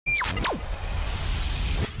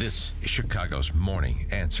This is Chicago's Morning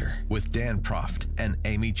Answer with Dan Proft and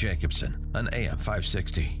Amy Jacobson on AM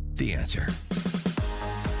 560. The Answer.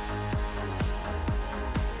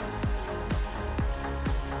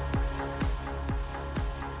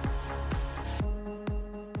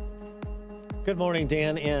 Good morning,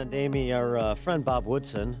 Dan and Amy. Our friend Bob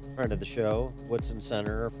Woodson, friend of the show, Woodson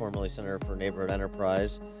Center, formerly Center for Neighborhood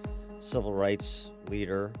Enterprise, civil rights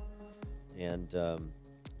leader, and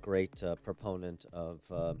great proponent of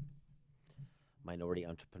minority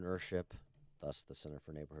entrepreneurship, thus the Center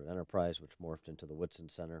for Neighborhood Enterprise, which morphed into the Woodson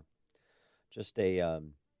Center. Just a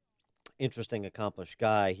interesting, accomplished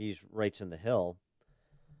guy. He writes in The Hill.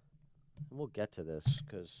 And we'll get to this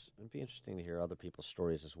because it'd be interesting to hear other people's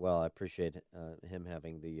stories as well. I appreciate him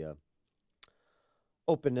having the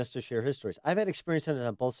openness to share his stories. I've had experience in it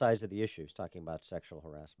on both sides of the issues, talking about sexual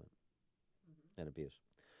harassment and abuse.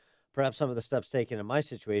 Perhaps some of the steps taken in my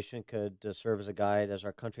situation could serve as a guide as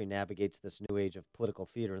our country navigates this new age of political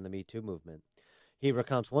theater in the Me Too movement. He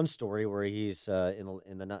recounts one story where he's in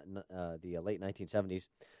the late 1970s.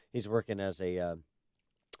 He's working as a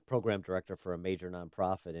program director for a major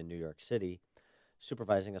nonprofit in New York City,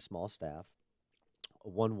 supervising a small staff.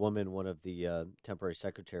 One woman, one of the temporary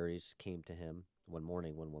secretaries, came to him one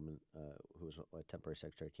morning. One woman who was a temporary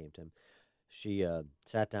secretary came to him. She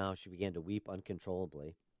sat down. She began to weep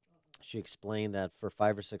uncontrollably. She explained that for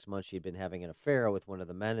 5 or 6 months she had been having an affair with one of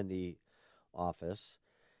the men in the office.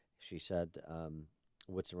 She said,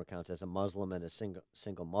 Woodson recounts, as a Muslim and a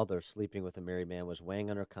single mother, sleeping with a married man was weighing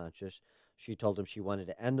on her conscience. She told him she wanted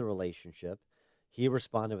to end the relationship. He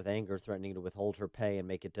responded with anger, threatening to withhold her pay and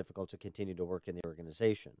make it difficult to continue to work in the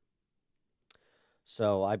organization.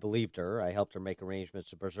 So I believed her. I helped her make arrangements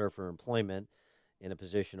to preserve her employment in a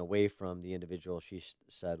position away from the individual she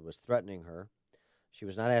said was threatening her. She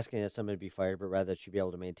was not asking that someone be fired, but rather that she be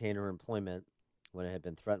able to maintain her employment when it had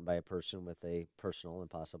been threatened by a person with a personal and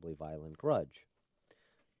possibly violent grudge.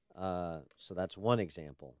 So that's one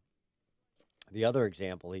example. The other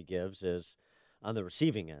example he gives is on the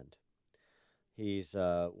receiving end. He's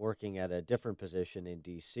working at a different position in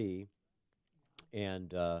D.C.,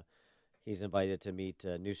 and he's invited to meet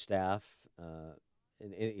new staff. I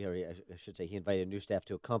should say he invited new staff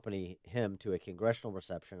to accompany him to a congressional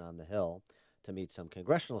reception on the Hill to meet some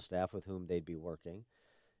congressional staff with whom they'd be working.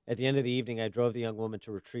 At the end of the evening, I drove the young woman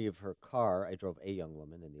to retrieve her car. I drove a young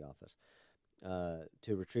woman in the office.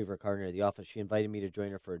 To retrieve her car near the office. She invited me to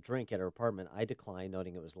join her for a drink at her apartment. I declined,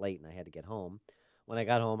 noting it was late and I had to get home. When I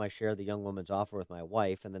got home, I shared the young woman's offer with my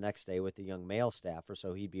wife and the next day with the young male staffer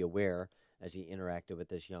so he'd be aware as he interacted with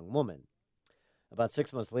this young woman. About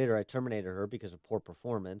 6 months later, I terminated her because of poor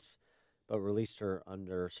performance, but released her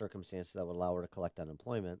under circumstances that would allow her to collect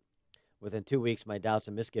unemployment. Within 2 weeks, my doubts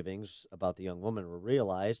and misgivings about the young woman were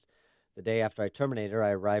realized. The day after I terminated her,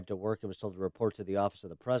 I arrived at work and was told to report to the office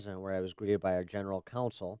of the president, where I was greeted by our general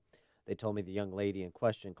counsel. They told me the young lady in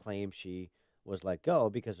question claimed she was let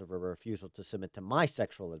go because of her refusal to submit to my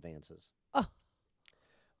sexual advances. Oh.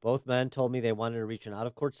 Both men told me they wanted to reach an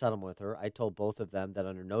out-of-court settlement with her. I told both of them that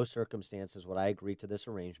under no circumstances would I agree to this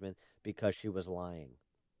arrangement because she was lying.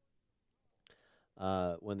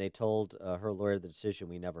 When they told her lawyer the decision,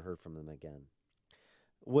 we never heard from them again.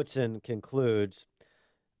 Woodson concludes,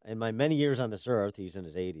 in my many years on this earth, he's in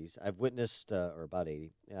his 80s, I've witnessed, or about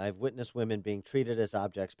 80, I've witnessed women being treated as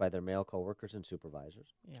objects by their male coworkers and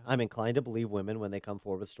supervisors. Yeah. I'm inclined to believe women when they come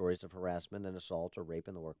forward with stories of harassment and assault or rape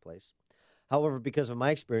in the workplace. However, because of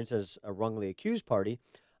my experience as a wrongly accused party,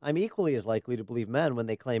 I'm equally as likely to believe men when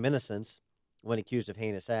they claim innocence when accused of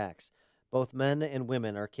heinous acts. Both men and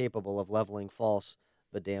women are capable of leveling false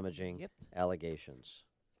but damaging allegations.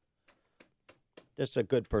 Just a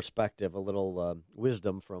good perspective, a little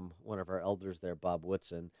wisdom from one of our elders there, Bob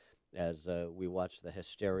Woodson, as we watch the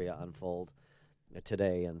hysteria unfold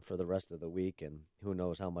today and for the rest of the week, and who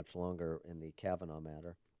knows how much longer in the Kavanaugh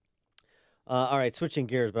matter. All right, switching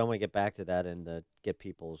gears, but I want to get back to that and get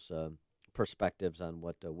people's perspectives on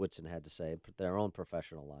what Woodson had to say, their own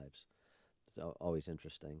professional lives. It's always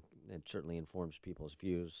interesting. It certainly informs people's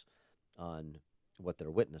views on what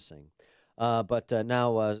they're witnessing. But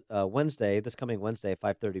now Wednesday, this coming Wednesday at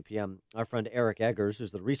 5:30 p.m., our friend Eric Eggers,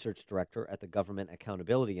 who's the research director at the Government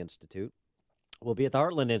Accountability Institute, will be at the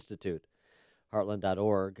Heartland Institute.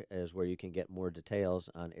 Heartland.org is where you can get more details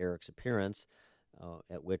on Eric's appearance,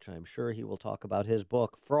 at which I'm sure he will talk about his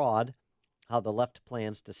book, Fraud, How the Left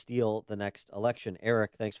Plans to Steal the Next Election.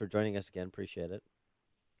 Eric, thanks for joining us again. Appreciate it.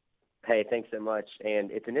 Hey, thanks so much. And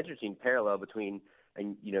it's an interesting parallel between,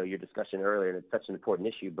 your discussion earlier, and it's such an important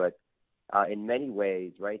issue, but in many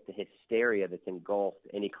ways, right, the hysteria that's engulfed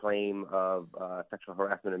any claim of sexual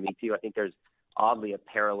harassment or Me Too, I think there's oddly a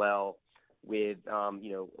parallel with,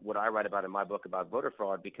 what I write about in my book about voter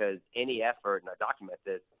fraud, because any effort, and I document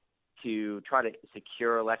this, to try to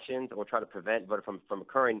secure elections or try to prevent voter from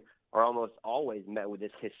occurring are almost always met with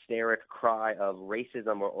this hysteric cry of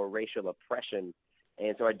racism or racial oppression.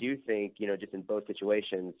 And so I do think, just in both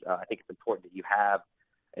situations, I think it's important that you have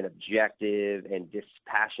an objective and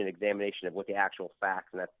dispassionate examination of what the actual facts,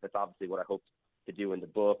 and that's obviously what I hope to do in the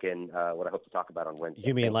book and what I hope to talk about on Wednesday.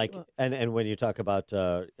 You mean and when you talk about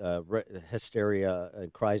hysteria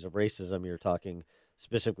and cries of racism, you're talking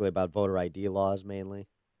specifically about voter ID laws mainly?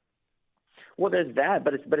 Well, there's that,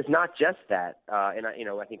 but it's not just that. And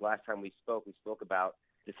I think last time we spoke about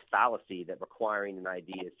this fallacy that requiring an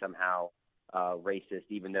ID is somehow racist,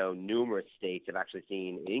 even though numerous states have actually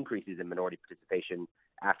seen increases in minority participation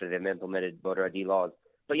after they've implemented voter ID laws.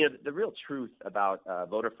 But the real truth about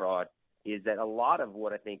voter fraud is that a lot of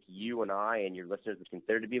what I think you and I and your listeners would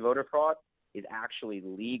consider to be voter fraud is actually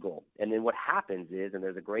legal. And then what happens is, and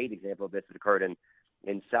there's a great example of this that occurred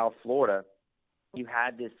in South Florida, you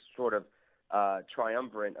had this sort of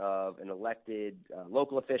triumvirate of an elected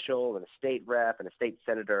local official and a state rep and a state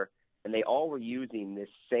senator, and they all were using this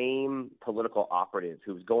same political operative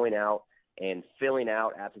who was going out and filling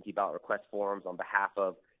out absentee ballot request forms on behalf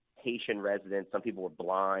of Haitian residents. Some people were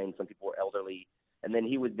blind, some people were elderly, and then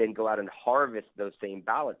he would then go out and harvest those same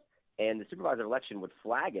ballots. And the supervisor of election would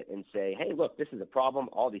flag it and say, hey, look, this is a problem.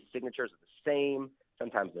 All these signatures are the same.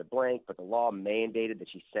 Sometimes they're blank, but the law mandated that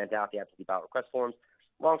she sent out the absentee ballot request forms.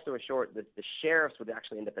 Long story short, the sheriffs would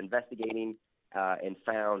actually end up investigating and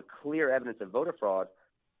found clear evidence of voter fraud.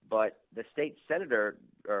 But the state senator,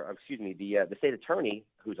 the state attorney,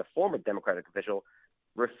 who's a former Democratic official,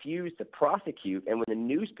 refused to prosecute. And when the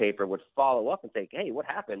newspaper would follow up and say, hey, what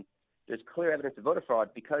happened? There's clear evidence of voter fraud,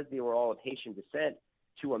 because they were all of Haitian descent,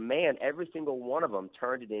 to a man, every single one of them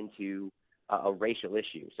turned it into a racial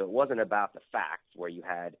issue. So it wasn't about the facts where you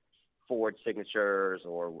had forged signatures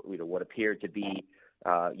or what appeared to be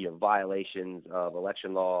violations of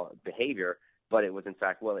election law behavior, but it was in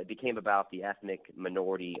fact, it became about the ethnic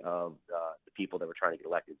minority of the people that were trying to get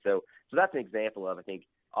elected. So that's an example of, I think,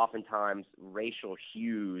 oftentimes racial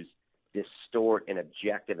hues distort an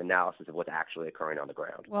objective analysis of what's actually occurring on the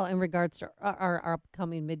ground. Well, in regards to our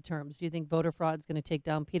upcoming midterms, do you think voter fraud is going to take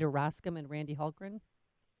down Peter Roskam and Randy Hultgren?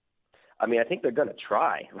 I mean, I think they're going to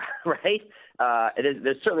try, right?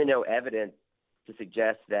 There's certainly no evidence to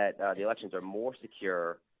suggest that the elections are more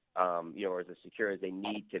secure, or as secure as they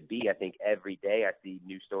need to be. I think every day I see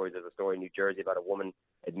news stories. There's a story in New Jersey about a woman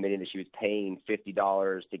admitting that she was paying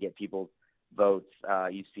 $50 to get people's votes.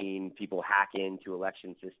 You've seen people hack into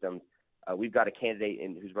election systems. We've got a candidate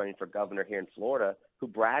who's running for governor here in Florida who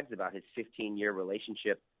brags about his 15-year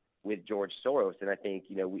relationship with George Soros. And I think,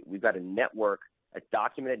 we've got a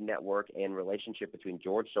documented network and relationship between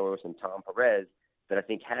George Soros and Tom Perez that I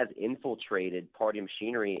think has infiltrated party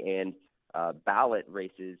machinery and ballot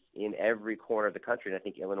races in every corner of the country. And I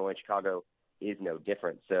think Illinois and Chicago is no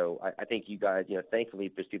different. So I think you guys,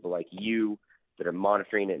 thankfully there's people like you that are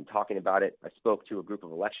monitoring it and talking about it. I spoke to a group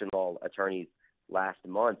of election law attorneys last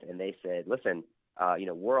month, and they said, listen,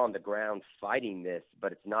 we're on the ground fighting this,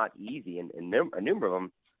 but it's not easy. And a number of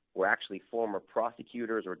them were actually former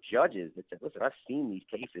prosecutors or judges that said, listen, I've seen these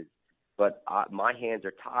cases, but my hands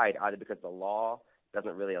are tied either because the law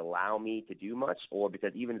doesn't really allow me to do much, or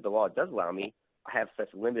because even if the law does allow me, I have such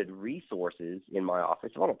limited resources in my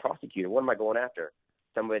office. If I'm a prosecutor, what am I going after?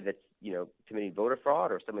 Somebody that's, committing voter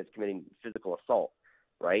fraud, or somebody that's committing physical assault,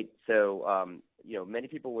 right? So, many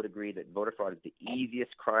people would agree that voter fraud is the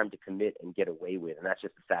easiest crime to commit and get away with, and that's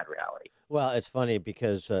just a sad reality. Well, it's funny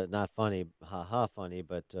because, not funny, funny,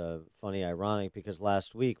 but funny, ironic, because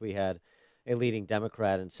last week we had a leading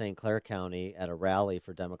Democrat in St. Clair County at a rally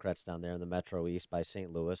for Democrats down there in the Metro East by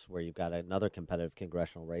St. Louis, where you've got another competitive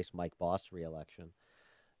congressional race, Mike Boss re-election,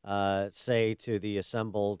 say to the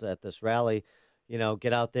assembled at this rally,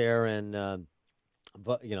 get out there and,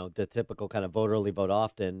 the typical kind of vote early, vote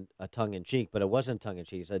often, tongue-in-cheek, but it wasn't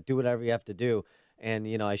tongue-in-cheek. So do whatever you have to do. And,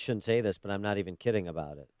 I shouldn't say this, but I'm not even kidding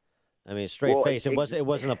about it. I mean, straight face. It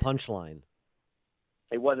wasn't a punchline.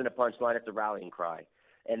 It wasn't a punchline. It's a rallying cry.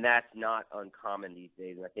 And that's not uncommon these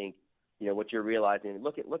days. And I think, what you're realizing,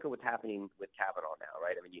 look at what's happening with Kavanaugh now,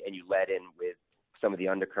 right? I mean, you led in with some of the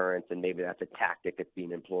undercurrents, and maybe that's a tactic that's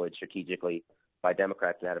being employed strategically by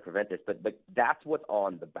Democrats in how to prevent this. But that's what's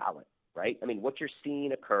on the ballot, right? I mean, what you're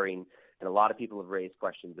seeing occurring, and a lot of people have raised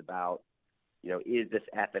questions about, is this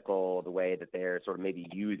ethical, the way that they're sort of maybe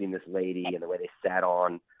using this lady and the way they sat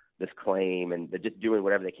on this claim, and they're just doing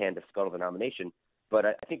whatever they can to scuttle the nomination. But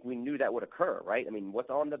I think we knew that would occur, right? I mean, what's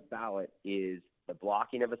on the ballot is the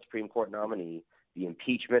blocking of a Supreme Court nominee, the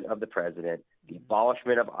impeachment of the president, the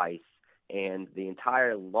abolishment of ICE, and the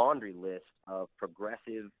entire laundry list of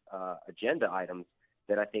progressive agenda items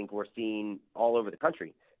that I think we're seeing all over the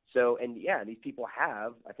country. So, and yeah, these people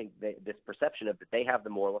have, I think, this perception of that they have the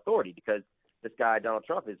moral authority because this guy, Donald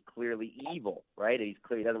Trump, is clearly evil, right? He's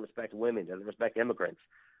clearly doesn't respect women, doesn't respect immigrants.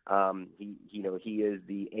 He is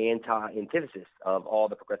the antithesis of all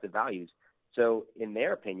the progressive values. So, in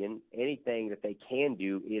their opinion, anything that they can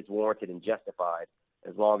do is warranted and justified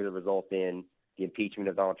as long as it results in the impeachment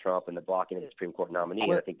of Donald Trump and the blocking of the Supreme Court nominee.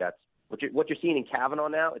 And I think that's what you're seeing in Kavanaugh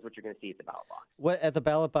now is what you're going to see at the ballot box. At the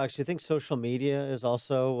ballot box, do you think social media is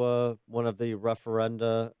also one of the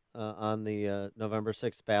referenda on the November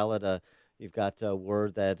 6th ballot? You've got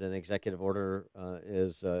word that an executive order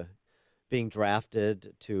is being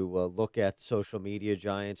drafted to look at social media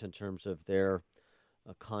giants in terms of their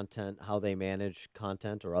content, how they manage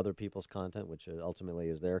content or other people's content, which ultimately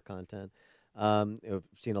is their content. We've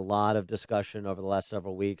seen a lot of discussion over the last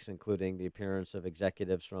several weeks, including the appearance of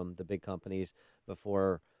executives from the big companies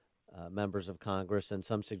before members of Congress, and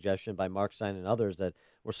some suggestion by Mark Stein and others that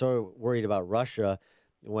we're so worried about Russia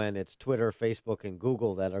when it's Twitter, Facebook, and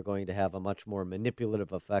Google that are going to have a much more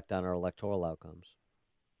manipulative effect on our electoral outcomes.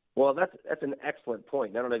 Well, that's an excellent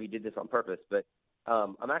point. I don't know if you did this on purpose, but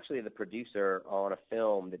I'm actually the producer on a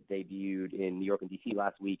film that debuted in New York and D.C.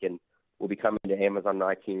 last week, and will be coming to Amazon and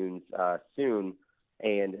iTunes soon.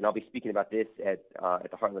 And I'll be speaking about this at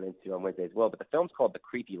the Heartland Institute on Wednesday as well. But the film's called The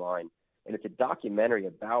Creepy Line, and it's a documentary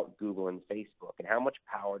about Google and Facebook and how much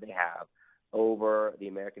power they have over the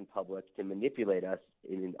American public to manipulate us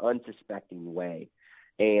in an unsuspecting way.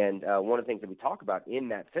 And one of the things that we talk about in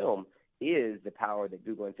that film is the power that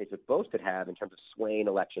Google and Facebook both could have in terms of swaying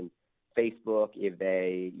elections. Facebook, if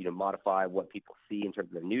they modify what people see in terms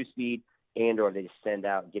of their news feed, and or they just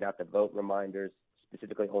get out the vote reminders,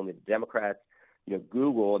 specifically only the Democrats.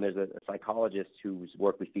 Google, and there's a psychologist whose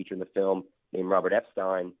work we feature in the film named Robert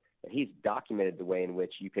Epstein, and he's documented the way in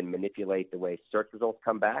which you can manipulate the way search results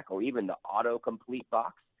come back or even the autocomplete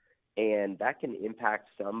box, and that can impact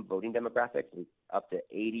some voting demographics up to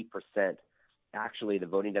 80%. Actually, the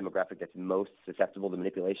voting demographic that's most susceptible to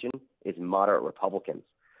manipulation is moderate Republicans.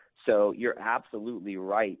 So you're absolutely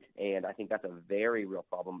right, and I think that's a very real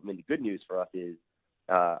problem. I mean, the good news for us is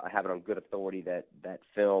I have it on good authority that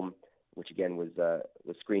film, which again was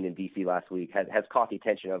screened in D.C. last week, has caught the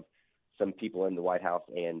attention of some people in the White House,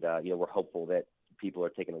 and we're hopeful that people are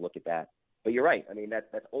taking a look at that. But you're right. I mean,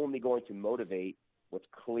 that's only going to motivate what's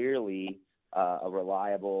clearly a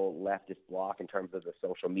reliable leftist bloc in terms of the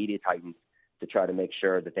social media titans to try to make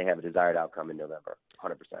sure that they have a desired outcome in November,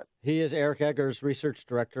 100%. He is Eric Eggers, research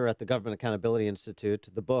director at the Government Accountability Institute.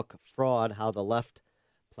 The book, Fraud, How the Left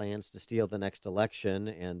Plans to Steal the Next Election,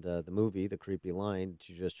 and the movie, The Creepy Line, that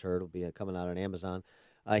you just heard, will be coming out on Amazon.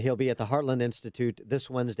 He'll be at the Heartland Institute this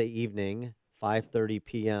Wednesday evening, 5:30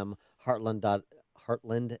 p.m.,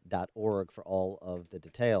 heartland.org for all of the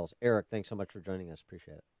details. Eric, thanks so much for joining us.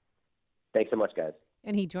 Appreciate it. Thanks so much, guys.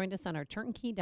 And he joined us on our Turnkey